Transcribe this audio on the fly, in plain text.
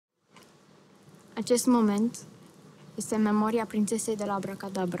Acest moment este memoria prințesei de la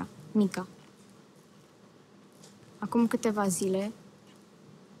Abracadabra, Mica. Acum câteva zile,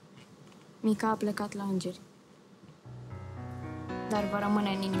 Mica a plecat la îngeri, dar va rămâne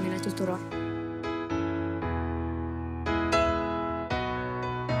în inimile tuturor.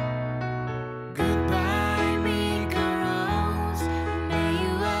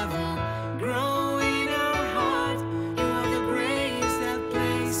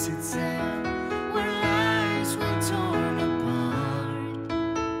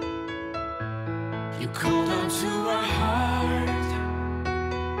 You called out to our heart,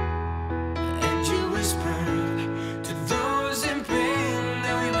 and you whispered to those in pain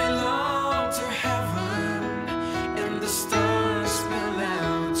that we belong to heaven, and the stars spell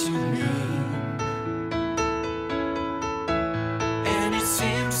out your name. And it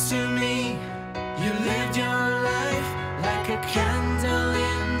seems to me you lived your life like a candle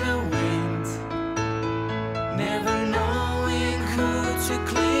in the wind, never knowing who to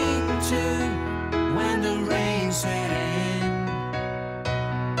cling to when the rain set in.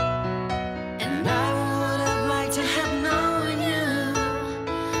 And I would have liked to have known you,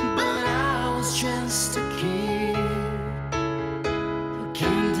 but I was just a kid. A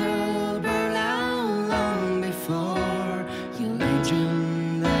candle burned out long before your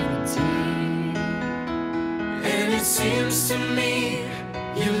legend ever did. And it seems to me